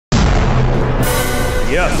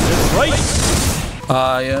Yes, that's right.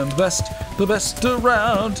 I am best, the best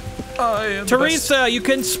around. I am Theresa, you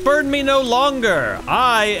can spurn me no longer.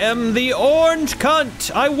 I am the orange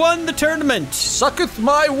cunt. I won the tournament. Sucketh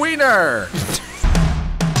my wiener.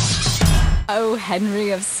 Oh,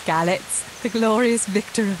 Henry of Skalitz, the glorious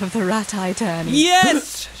victor of the rat-eye tourney.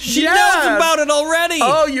 Yes, she Yes. knows about it already.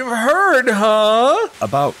 Oh, you've heard, huh?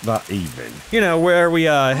 About that evening. You know, where we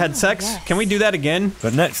had sex. yes. Can we do that again?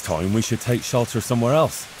 But next time we should take shelter somewhere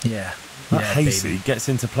else. Yeah. That Yeah, Hasty baby. gets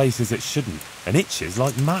into places it shouldn't and itches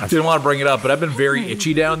like mad. Didn't want to bring it up, but I've been very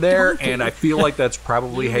itchy down there, and I feel like that's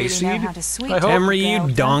probably You really hayseed. know how to sweet I hope. Emery, you girl,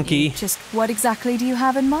 don't donkey. Just what exactly do you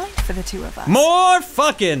have in mind for the two of us? More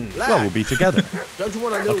fucking. Well, we'll be together. Don't you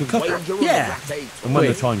want a Like a couple. Yeah. And when Wait.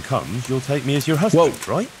 the time comes, you'll take me as your husband,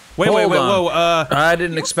 right? Wait, Hold on. whoa. I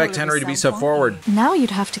didn't expect Henry to be so forward. Now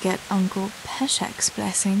you'd have to get Uncle Peshek's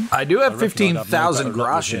blessing. I do have I reckon I'd have no 15,000 better luck with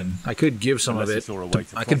groschen. him. I could give some Unless of it. it's all a way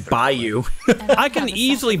to I could profit. buy you. I can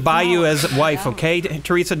easily buy you as a wife, okay?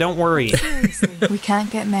 Theresa, don't worry. Seriously, we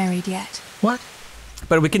can't get married yet. What?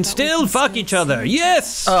 But we can still fuck each other.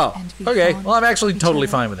 Yes! Oh, And be okay. fond Well, I'm actually of each totally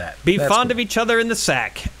other. fine with that. Be That's fond cool. of each other in the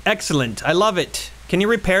sack. Excellent. I love it. Can you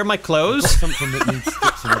repair my clothes? Something that needs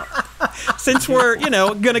fixing up. Since we're,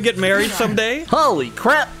 gonna get married someday. Holy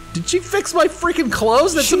crap! Did she fix my freaking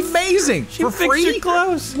clothes? That's amazing. She For fixed free? your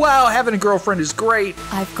clothes. Wow, having a girlfriend is great.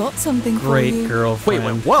 I've got something for Great you. Wait, girlfriend.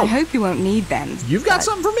 wait, I whoa. hope you won't need them. You've got but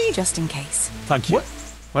something for me? Just in case. Thank you. What?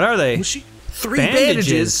 What are they? Was she? 3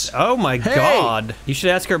 bandages. Oh my Hey. god. You should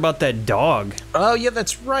ask her about that dog. Oh, yeah,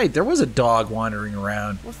 that's right. There was a dog wandering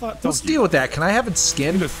around. What's that dog? Let's deal with that. Can I have it It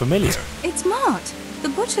skinned? looks familiar. It's Mart, the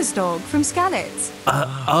butcher's dog from Skalitz.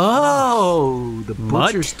 Oh, the Mutt?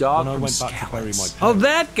 butcher's dog When I from went back to bury my Scallops. Oh,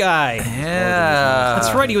 that guy. Yeah.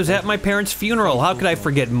 That's right, he was at my parents' funeral. How could I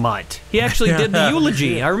forget Mutt? He actually did the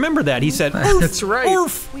eulogy. I remember that. He said, "Oof, That's right.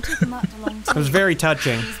 oof." We took Mart along It was too. very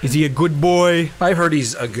touching. Is he a good boy? I've heard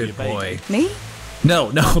he's a good boy. Me?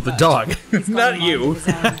 No, the dog. He's got a Not mind you. of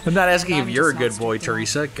his own. I'm not asking if I'm you're a just good not boy, strict on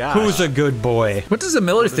Teresa. God. Who's a good boy? What does the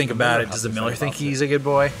Miller think about it? Does the Miller think he's a good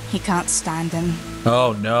boy? He can't stand him.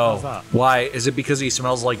 Oh, no. that? Why? Is it because he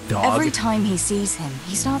smells like dog? Every time he sees him,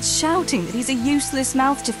 he starts shouting that he's a useless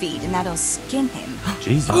mouth to feed and that'll skin him.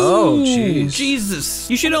 Jesus. Oh, Ooh, jeez. Jesus.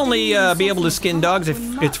 You should only be able to skin dogs if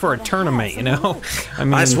it's for a tournament, you know? I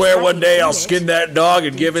mean, I swear one day I'll skin that dog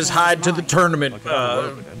and give his hide to the tournament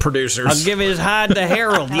producers. I'll give his hide to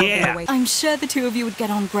Harold, yeah. I'm sure the two of you would get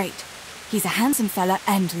on great. He's a handsome fella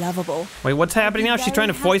and lovable. Wait, what's happening now? She's trying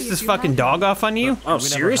to foist this fucking dog off on you? Oh, We never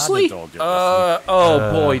seriously? had a dog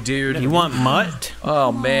yet, Boy, dude. You want Mutt?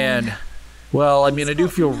 Oh, man. Well, I mean, I do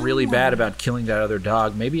feel really bad about killing that other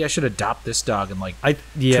dog. Maybe I should adopt this dog and, like... Yeah,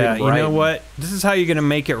 Treat him you know right. what? This is how you're gonna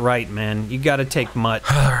make it right, man. You gotta take Mutt.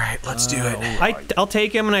 All right, let's do it. I'll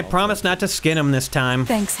take him, and I promise not to skin him this time.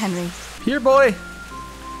 Thanks, Henry. Here, boy.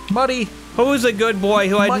 Muddy. Who's a good boy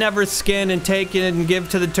who I'd Mutt. never skin and take it and give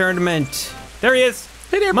to the tournament? There he is.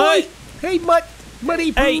 Hey there, Mutt. boy. Hey, Mutt.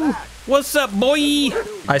 Muddy. Hey, Poo. what's up, boy?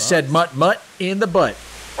 I said mutt in the butt.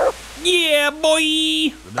 Yeah,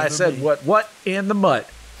 boy. I said what in the mutt.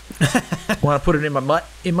 Want to put it in my mutt?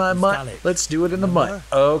 In my mutt? Let's do it in the mutt.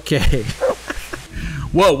 Okay.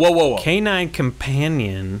 Whoa. Canine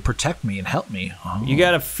companion. Protect me and help me. Oh. You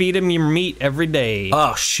gotta feed him your meat every day.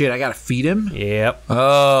 Oh, shit. I got to feed him? Yep.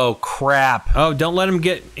 Oh, crap. Oh, don't let him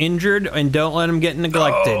get injured and don't let him get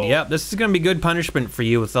neglected. Oh. Yep, this is gonna be good punishment for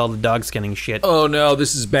you with all the dog skinning shit. Oh, no.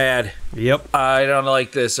 This is bad. Yep. I don't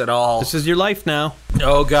like this at all. This is your life now.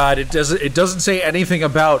 Oh, God. It doesn't say anything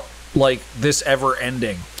about, like, this ever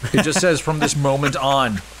ending. It just says from this moment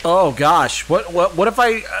on. Oh, gosh. What if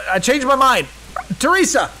I change my mind?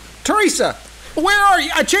 Teresa, where are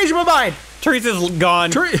you? I changed my mind. Teresa's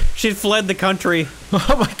gone. She's fled the country.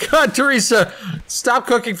 Oh my God, Teresa, stop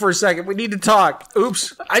cooking for a second. We need to talk.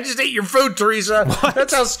 Oops, I just ate your food, Teresa. What?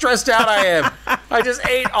 That's how stressed out I am. I just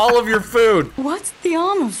ate all of your food. What's the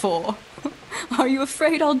armor for? Are you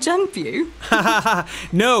afraid I'll jump you?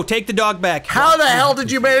 No, take the dog back. How the hell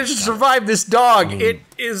did you manage to survive this dog? It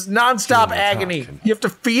is nonstop agony. You have to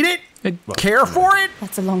feed it and care for it?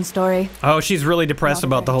 That's a long story. Oh, she's really depressed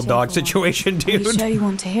about the whole dog situation, Are you dude. sure you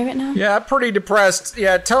want to hear it now? Yeah, I'm pretty depressed.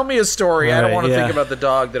 Yeah, tell me a story. I don't Right, want to yeah. think about the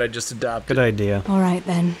dog that I just adopted. Good idea. All right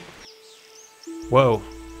then. Whoa.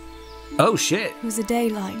 Oh, shit. It was a day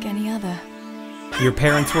like any other. Your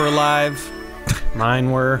parents were alive.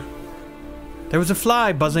 Mine were. There was a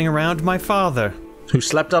fly buzzing around my father, Who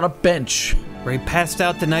slept on a bench? where he passed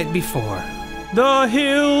out the night before. The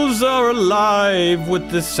hills are alive with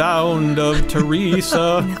the sound of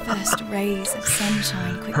Theresa. The first rays of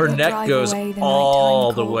sunshine quickly Her neck drive goes away the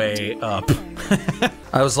all nighttime the cold. way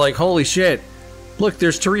up. I was like, holy shit. Look,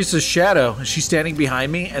 there's Teresa's shadow. She's standing behind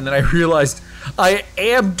me, and then I realized I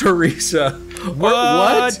am Theresa.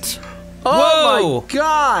 What? Oh Whoa. my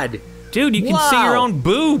god. Dude, you can see your Wow. own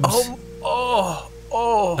boobs. Oh.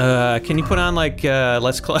 Can you put on, like,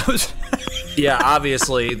 less clothes? Yeah,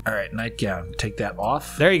 obviously. All right, nightgown. Take that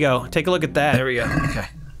off. There you go. Take a look at that. There we go. Okay.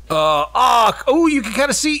 Oh, you can kind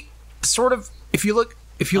of see, sort of, if you look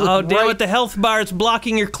Oh, damn right, it, the health bar, it's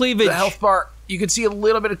blocking your cleavage. the health bar, you can see a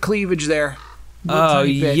little bit of cleavage there. Little Oh,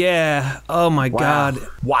 tiny bit. yeah. Oh, my Wow. God.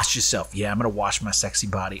 Wash yourself. Yeah, I'm gonna wash my sexy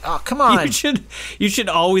body. Oh, come on. You should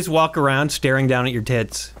always walk around staring down at your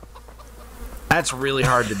tits. That's really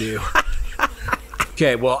hard to do.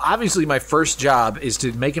 Okay, well, obviously my first job is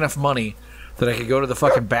to make enough money that I could go to the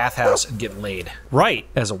fucking bathhouse and get laid Right.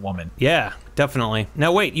 as a woman. Yeah, definitely.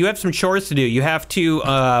 Now wait, you have some chores to do. You have to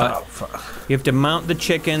you have to mount the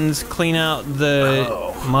chickens, clean out the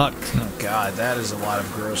muck. Oh god, that is a lot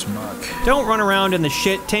of gross muck. Don't run around in the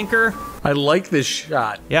shit, Tinker. I like this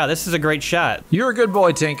shot. Yeah, this is a great shot. You're a good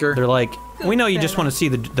boy, Tinker. They're like, we know you just want to see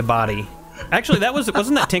the body. Actually,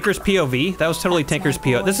 wasn't that Tinker's POV? That was totally Tinker's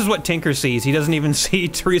POV. This is what Tinker sees. He doesn't even see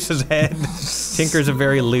Teresa's head. Tinker's a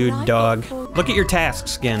very lewd dog. Look at your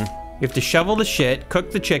tasks, Skin. You have to shovel the shit,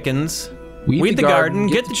 cook the chickens, weed the garden,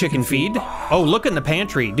 get the chicken feed. Oh, look in the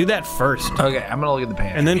pantry. Do that first. Okay, I'm gonna look at the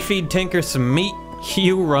pantry. And then feed Tinker some meat.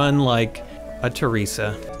 You run like a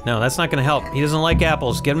Theresa. No, that's not gonna help. He doesn't like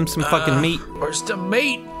apples. Get him some fucking meat. Where's the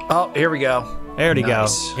meat? Oh, here we go. There you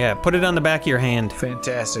Nice. go. Yeah, put it on the back of your hand.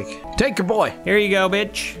 Fantastic. Tinker boy. Here you go,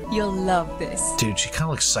 bitch. You'll love this. Dude, she kind of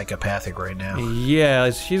looks psychopathic right now. Yeah,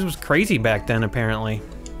 she was crazy back then, apparently.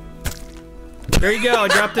 There you go, I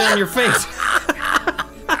dropped it on your face.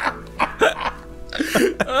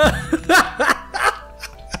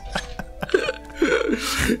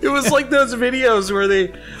 It was like those videos where they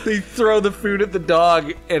throw the food at the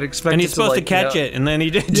dog and expect And it he's supposed to like, catch it, and then he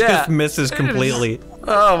just Yeah. misses completely.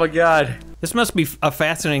 Oh my god. This must be a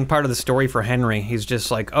fascinating part of the story for Henry. He's just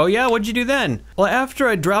like, oh yeah, what'd you do then? Well, after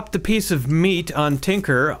I dropped the piece of meat on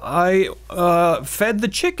Tinker, I fed the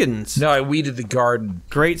chickens. No, I weeded the garden.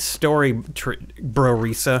 Great story, bro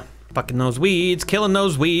Risa. Fucking those weeds,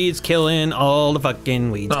 killing all the fucking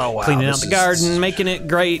weeds. Oh, wow, Cleaning out this the is- garden, making it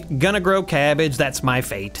great. Gonna grow cabbage, that's my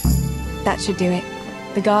fate. That should do it.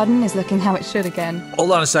 The garden is looking how it should again.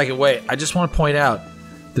 Hold on a second, wait. I just want to point out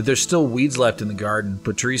that there's still weeds left in the garden,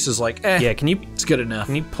 but Teresa's like, Yeah, can you it's good enough.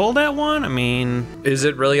 pull that one? I mean, Is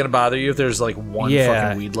it really gonna bother you if there's like one Yeah.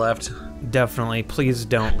 fucking weed left? definitely. Please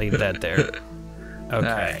don't leave that there. Okay,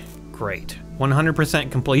 Alright. great.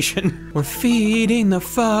 100% completion. We're feeding the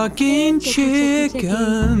fucking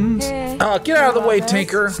chickens. Oh, get out of the way,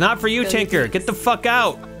 Tinker. It's not for you, Tinker. Get the fuck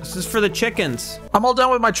out. This is for the chickens. I'm all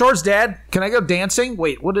done with my chores, Dad. Can I go dancing?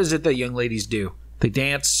 Wait, what is it that young ladies do? They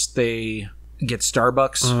dance, they get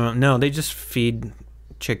Starbucks. No, they just feed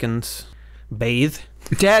chickens. Bathe.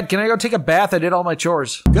 Dad, can I go take a bath? I did all my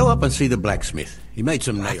chores. Go up and see the blacksmith. He made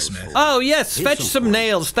some nails for you. Oh, yes, Here's fetch some some for you.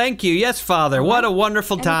 nails. Thank you. Yes, Father. What a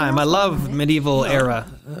wonderful time. I love medieval era.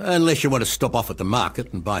 Unless you want to stop off at the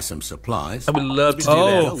market and buy some supplies. I would love to do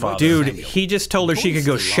Oh, that, Father. dude, he just told her she could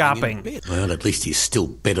go shopping. Well, at least he's still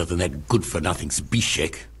better than that good-for-nothing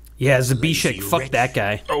Zbyszek. Yeah, Zabishek, fuck that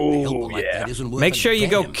guy. Oh, yeah. Make sure you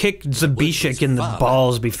go kick Zabishek in the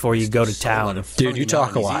balls before you go to town. Dude, you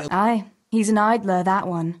talk a lot. Aye, he's an idler, that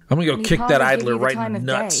one. I'm gonna go He'd kick that hardly give idler you the right time in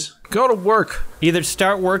the of nuts. day. Go to work, Either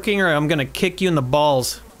start working or I'm gonna kick you in the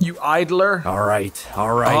balls. you idler. All right,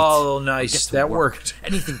 all right. Oh, nice. That worked.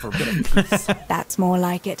 Anything for a bit of peace. That's more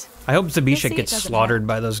like it. I hope see, Zabishek it gets doesn't slaughtered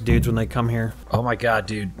by those dudes when they come here. Oh my god,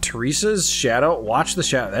 dude. Teresa's shadow. Watch the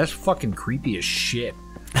shadow. That's fucking creepy as shit.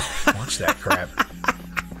 Watch that crap.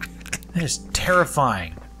 That is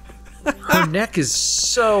terrifying. Her neck is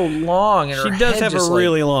so long, and She her does head have just a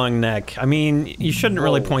really long neck. I mean, you shouldn't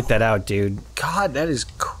really Whoa. point that out, dude. God, that is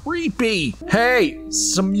creepy. Hey,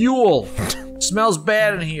 some mule. Smells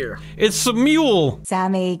bad in here. It's a mule.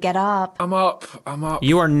 Sammy, get up. I'm up. I'm up.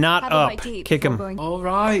 You are not Have a up. bite to eat Kick before him. going- All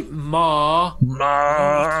right, Ma.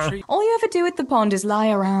 All you ever do at the pond is lie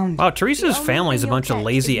around. Wow, Teresa's The only family's a thing bunch you'll of catch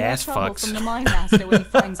lazy is more ass trouble fucks. From the mine master when he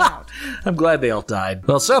finds out. I'm glad they all died.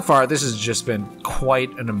 Well, so far, this has just been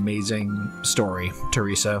quite an amazing story,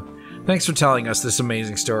 Theresa. Thanks for telling us this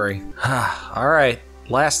amazing story. All right,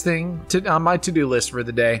 last thing on my to-do list for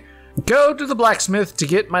the day. Go to the blacksmith to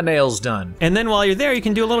get my nails done. And then while you're there, you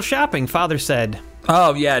can do a little shopping, Father said.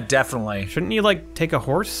 Oh, yeah, definitely. Shouldn't you, like, take a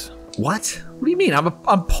horse? What? What do you mean?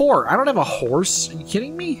 I'm poor. I don't have a horse. Are you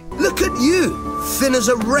kidding me? Look at you, thin as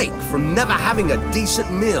a rake from never having a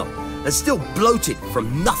decent meal, and still bloated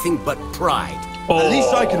from nothing but pride. At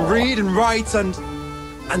least I can read and write and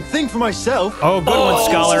think for myself. Oh, good one,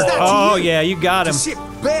 Scholar. is that to Oh, you? yeah, you got him. To sit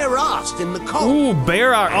bare-assed in the cold. Ooh,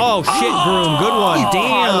 bear art. Oh, shit, Groom. Good one.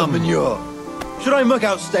 Pile of Damn. manure. Should I muck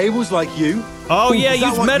out stables like you? Oh, yeah, Is that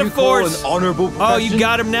use what you metaphors. call an honourable Oh, you profession?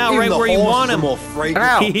 got him now, Even right the where you horses want are him. more fragrant.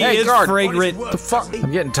 Ow. He Hey, is guard. fragrant. The fuck?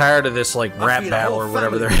 I'm getting tired of this, like, rap battle or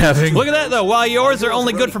whatever they're having. Look at that, though. While yours are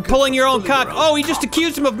only good for pulling your own cock. Oh, he just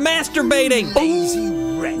accused him of masturbating. Lazy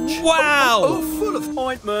wretch. Wow. Full of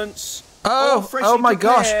ointments. Oh my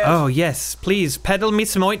gosh. Oh, yes. Please, peddle me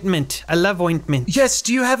some ointment. I love ointment. Yes,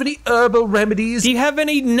 do you have any herbal remedies? Do you have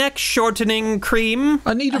any neck shortening cream?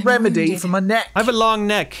 I need a remedy wounded. for my neck. I have a long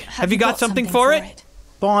neck. Have you got something for it?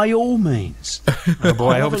 By all means. Oh,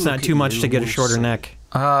 boy, I hope it's Have a not look too at much you to get a and shorter see. neck.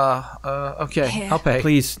 Okay, Here. I'll pay.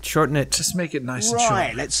 Please, shorten it. Just make it nice and short.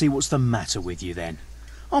 Right, let's see what's the matter with you then.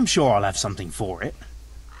 I'm sure I'll have something for it.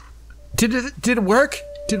 Did it work?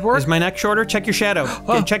 Did it work? Is my neck shorter? Check your shadow.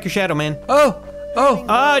 Check your shadow, man. Oh.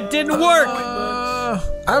 It didn't work. I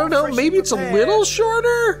don't know. Maybe it's a little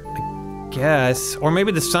shorter. Guess. Or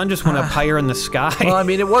maybe the sun just went up higher in the sky. Well, I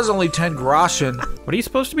mean, it was only 10 groschen. What are you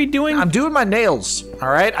supposed to be doing? I'm doing my nails. All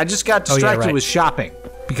right. I just got distracted right. with shopping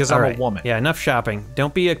because All I'm right. a woman. Yeah, enough shopping.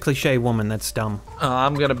 Don't be a cliche woman. That's dumb.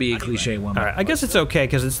 I'm gonna be a cliche woman. All right. I guess it's okay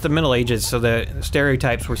because it's the Middle Ages, so the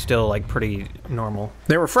stereotypes were still like pretty normal.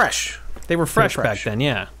 They were fresh. They were fresh fresh. back then.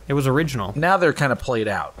 Yeah, it was original. Now they're kind of played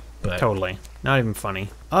out. But Totally. Not even funny.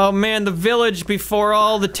 Oh man, the village before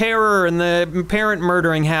all the terror and the parent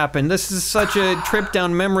murdering happened. This is such a trip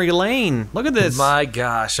down memory lane. Look at this. my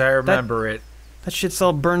gosh, I remember it. That shit's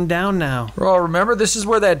all burned down now. Oh, remember this is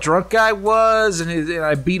where that drunk guy was, and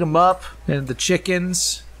I beat him up, and the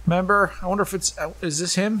chickens. Remember? I wonder if is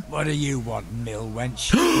this him? What do you want, mill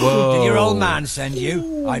wench? Did your old man send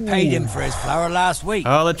you? I paid him for his flour last week.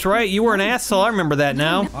 Oh, that's right. You were an asshole. I remember that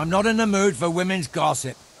now. I'm not in the mood for women's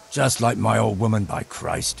gossip. Just like my old woman, by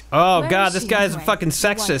Christ. Oh Where god, is this she guy's a anyway? fucking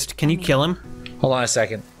sexist. Can you kill him? Hold on a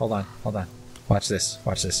second. Hold on. Watch this.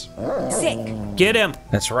 Sick. Get him.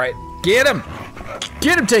 That's right. Get him!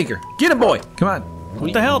 Get him, Tinker! Get him, boy! Come on.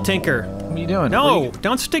 What the hell, Tinker? What are you doing? No,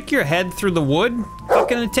 don't stick your head through the wood.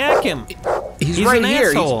 Fucking attack him. He's an right here.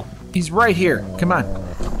 asshole. He's right here. Come on.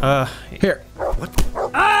 Here.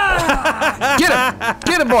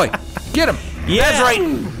 Get him, boy! Get him! Yeah. That's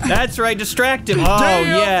right. That's right. Distract him. Oh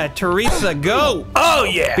yeah, Theresa, go. Oh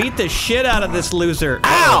yeah! Beat the shit out of this loser.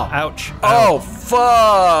 Ow. Ouch. Oh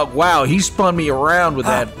fuck! Wow, he spun me around with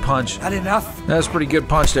that punch. Had enough? That's a pretty good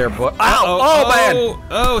punch there, boy. Ow! Oh, Oh, man!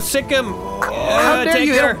 Oh, sick him. How dare take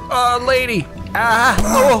you hit her. a lady?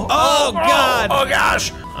 Oh! Oh, God. Oh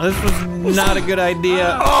gosh! This was not a good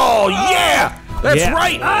idea. Oh yeah! That's Yeah.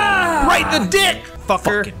 right! Right in the dick!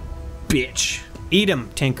 Fucker. Fucking bitch. Eat him,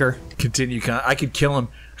 Tinker. Continue. I could kill him.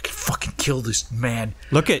 I could fucking kill this man.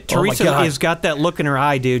 Look at Oh my Theresa God. has got that look in her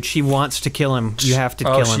eye, dude. She wants to kill him. You have to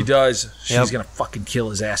kill him. Oh, she does. She's Yep. gonna fucking kill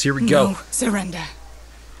his ass. Here we go. No, surrender.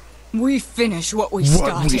 We finish what we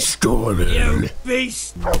started. You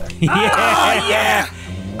beast! Yeah.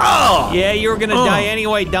 Oh! Yeah, you were gonna die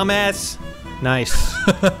anyway, dumbass. Nice.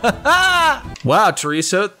 Wow,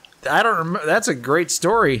 Theresa. I don't remember. That's a great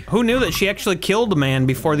story. Who knew that she actually killed a man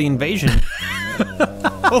before the invasion?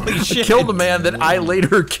 Holy shit. Killed a man that I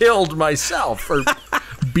later killed myself, or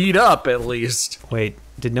beat up at least. Wait,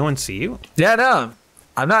 did no one see you? Yeah, no,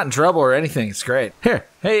 I'm not in trouble or anything. It's great. Here,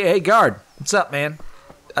 hey, guard. What's up, man?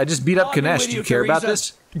 I just beat up Ganesh. Do you care about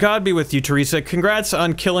this? God be with you, Theresa. Congrats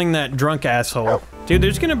on killing that drunk asshole. Dude,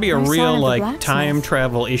 there's gonna be a Nice sign real, of the like, blacksmith. time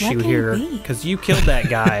travel issue can it here. be? Because you killed that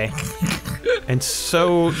guy. And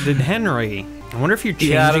so did Henry. I wonder if you're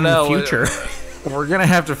changing Yeah, I don't know. the future. We're gonna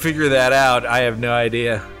have to figure that out. I have no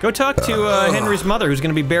idea. Go talk to Henry's mother, who's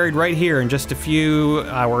gonna be buried right here in just a few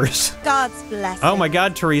hours. God's bless. Oh my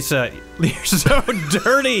god, Theresa. You're so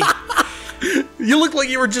dirty. You look like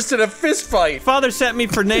you were just in a fist fight. Father sent me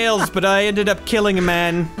for nails, but I ended up killing a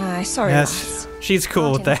man. Sorry, Yes, she's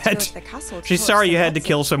cool with Martin had to go that. to the castle to She's talk sorry to you the had to Betsy.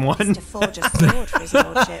 kill someone. To forge a sword for his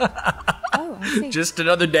lordship. Oh, I see. Just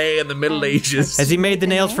another day in the Middle Ages. Has he made the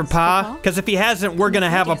nails for Pa? Because if he hasn't, we're gonna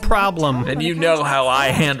have a problem. And you know how I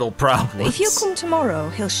handle problems. If you come tomorrow,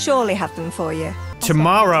 he'll surely have them for you.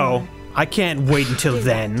 Tomorrow? I can't wait until Do that,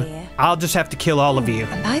 then. dear. I'll just have to kill all of you.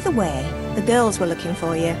 And by the way, the girls were looking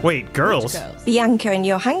for you. Wait, girls? Bianca and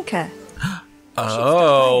Johanka.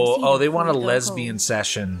 Oh, they want a lesbian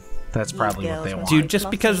session. That's probably what they want. Dude, just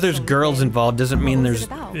because there's girls involved doesn't mean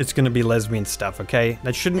it's gonna be lesbian stuff, okay?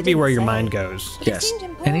 That shouldn't be where your mind goes. Yes.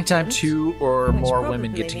 Anytime 2 or more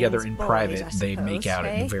women get together in private, they make out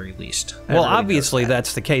at the very least. Well, obviously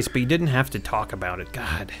that's the case, but you didn't have to talk about it.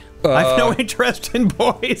 God. I have no interest in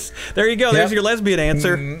boys. There you go. There's your lesbian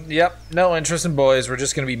answer. Yep. No interest in boys. We're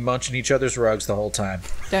just going to be munching each other's rugs the whole time.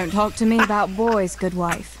 Don't talk to me about boys, good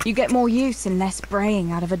wife. You get more use and less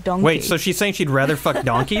braying out of a donkey. Wait, so she's saying she'd rather fuck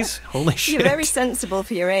donkeys? Holy shit. You're very sensible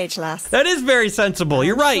for your age, lass. That is very sensible.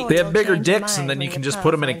 You're right. They have bigger dicks, and then you can just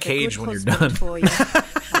put them in a cage when you're done.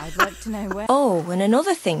 I'd like to know where. Oh, and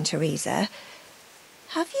another thing, Theresa.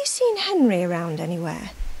 Have you seen Henry around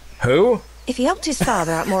anywhere? Who? If he helped his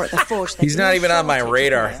father out more at the forge, He's not even on my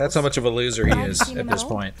radar. That's how much of a loser he is at this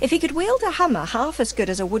point. If he could wield a hammer half as good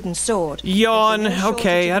as a wooden sword. Yawn.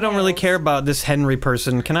 Okay, I don't really care about this Henry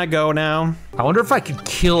person. Can I go now? I wonder if I could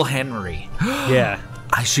kill Henry. Yeah.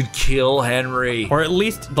 I should kill Henry. Or at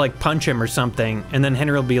least, like, punch him or something, and then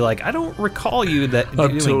Henry will be like, I don't recall you that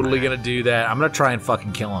I'm totally gonna do that. I'm gonna try and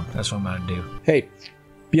fucking kill him. That's what I'm gonna do. Hey,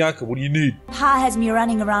 Bianca, what do you need? Pa has me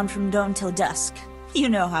running around from dawn till dusk. You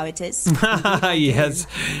know how it is. Yes.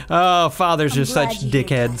 Oh, fathers are such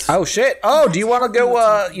dickheads. Oh, shit. Oh, do you want to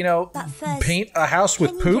go, paint a house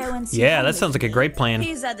with poop? Yeah, that sounds like a great plan.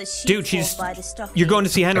 Dude, you're going to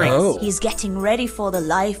see Henry. Oh. He's getting ready for the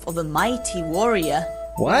life of a mighty warrior.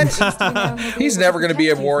 What? He's never going to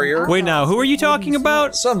be a warrior. Wait, now, who are you talking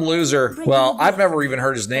about? Some loser. Well, I've never even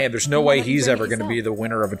heard his name. There's no way he's ever going to be the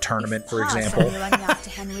winner of a tournament, for example.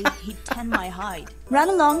 Run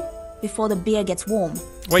along before the beer gets warm.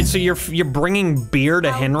 Wait, so you're bringing beer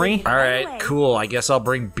to Henry? All right, cool. I guess I'll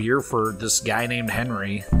bring beer for this guy named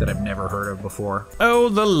Henry that I've never heard of before. Oh,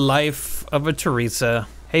 the life of a Theresa.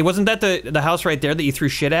 Hey, wasn't that the house right there that you threw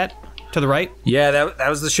shit at? To the right? Yeah, that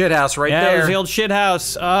was the shit house right there. Yeah, it was the old shit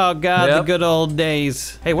house. Oh, God, the good old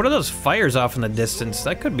days. Hey, what are those fires off in the distance?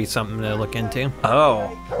 That could be something to look into.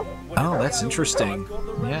 Oh, that's interesting.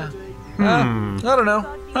 Yeah. I don't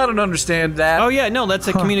know. I don't understand that. Oh, yeah, no, that's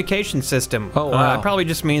a communication system. Oh, wow. It probably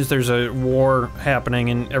just means there's a war happening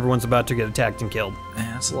and everyone's about to get attacked and killed.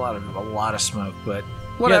 Yeah, that's a lot of smoke, but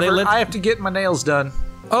whatever. I have to get my nails done.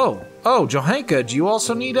 Oh, Johanka, do you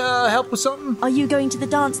also need help with something? Are you going to the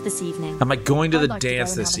dance this evening? Am I going to the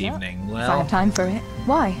dance this evening? If I have time for it.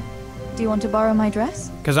 Why? Do you want to borrow my dress?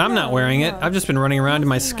 Because I'm not wearing it. I've just been running around in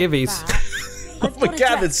my skivvies. Oh my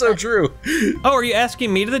God, that's so true. Oh, are you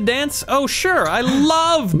asking me to the dance? Oh, sure. I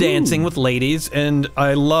love dancing with ladies, and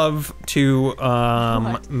I love to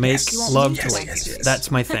make love to ladies. Yes. That's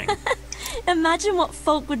my thing. Imagine what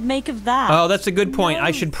folk would make of that. Oh, that's a good point. I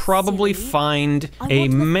should probably find a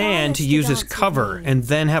man to use as cover and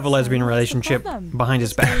then have a lesbian relationship behind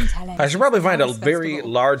his back. I should probably find a very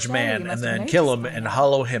large man and then kill him and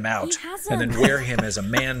hollow him out and then wear him as a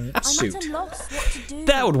man suit.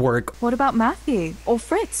 That would work. What about Matthew or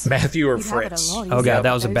Fritz? Matthew or Fritz. Oh, God,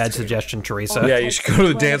 that was a bad suggestion, Theresa. Yeah, you should go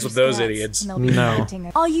to the dance with those idiots. No.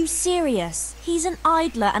 Are you serious? He's an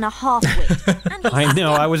idler and a half-wit. I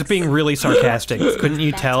know, I was being really sarcastic. Couldn't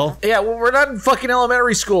you tell? Yeah, well, we're not in fucking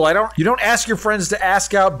elementary school. You don't ask your friends to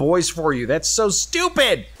ask out boys for you. That's so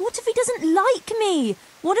stupid. What if he doesn't like me?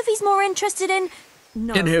 What if he's more interested in...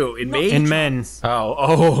 No, in who? In me? In men.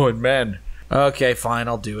 Oh, in men. Okay, fine,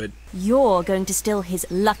 I'll do it. You're going to steal his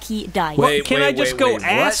lucky dice. Can I just go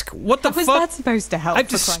ask? What the fuck? How is that supposed to help? I have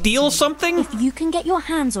to steal something? If you can get your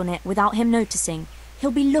hands on it without him noticing,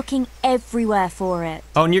 he'll be looking everywhere for it.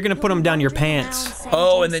 Oh, and you're gonna put him down your pants.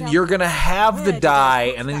 Oh, and then you're gonna have the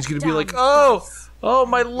die, and then he's gonna be like, oh,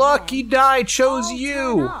 my lucky die chose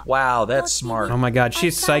you. Wow, that's smart. Oh my God,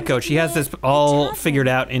 she's psycho. She has this all figured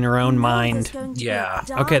out in her own mind. Yeah.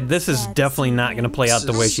 Okay, this is definitely not gonna play out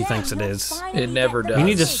the way she thinks it is. It never does. You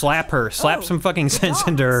need to slap her. Slap some fucking sense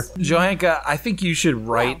into her. Johanka, I think you should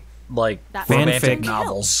write, like, romantic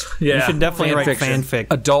novels. Yeah. You should definitely write fanfic.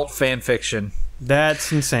 Adult fan fiction.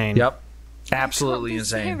 That's insane. Yep. Absolutely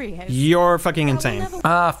insane. You're fucking insane.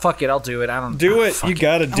 Fuck it, I'll do it. I don't do it. You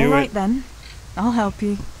gotta do it. All right then. I'll help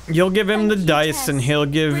you. You'll give him the dice and he'll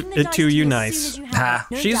give it to you nice.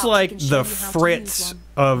 She's like the Fritz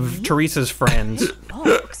of Theresa's friends.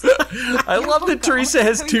 I love that Theresa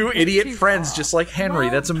has two idiot friends just like Henry.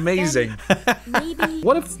 That's amazing.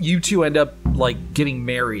 What if you two end up, like, getting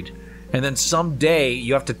married and then someday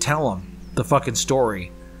you have to tell him the fucking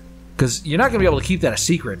story? Because you're not going to be able to keep that a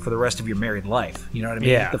secret for the rest of your married life. You know what I mean?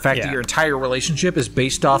 Yeah. The fact that your entire relationship is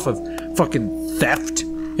based off of fucking theft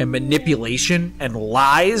and manipulation and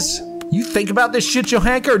lies. You think about this shit,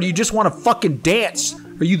 Johanka, or do you just want to fucking dance?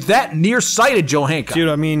 Are you that nearsighted, Johanka? Dude,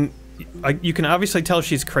 I mean, you can obviously tell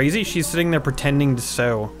she's crazy. She's sitting there pretending to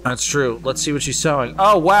sew. That's true. Let's see what she's sewing.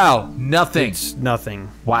 Oh, wow. Nothing. It's nothing.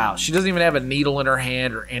 Wow. She doesn't even have a needle in her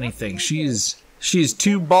hand or anything. She's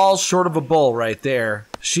 2 balls short of a bull right there.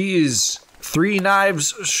 She's 3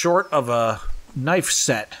 knives short of a knife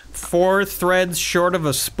set. 4 threads short of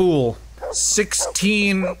a spool.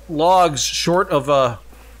 16 logs short of a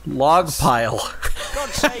log pile. God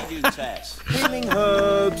save you, Tess. Healing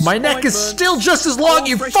herbs. My neck is still just as long,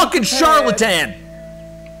 you fucking charlatan!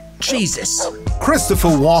 Jesus. Christopher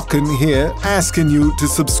Walken here, asking you to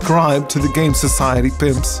subscribe to the Game Society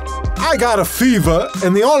Pimps. I got a fever,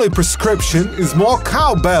 and the only prescription is more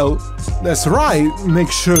cowbell. That's right,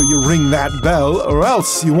 make sure you ring that bell, or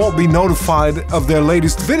else you won't be notified of their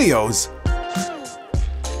latest videos.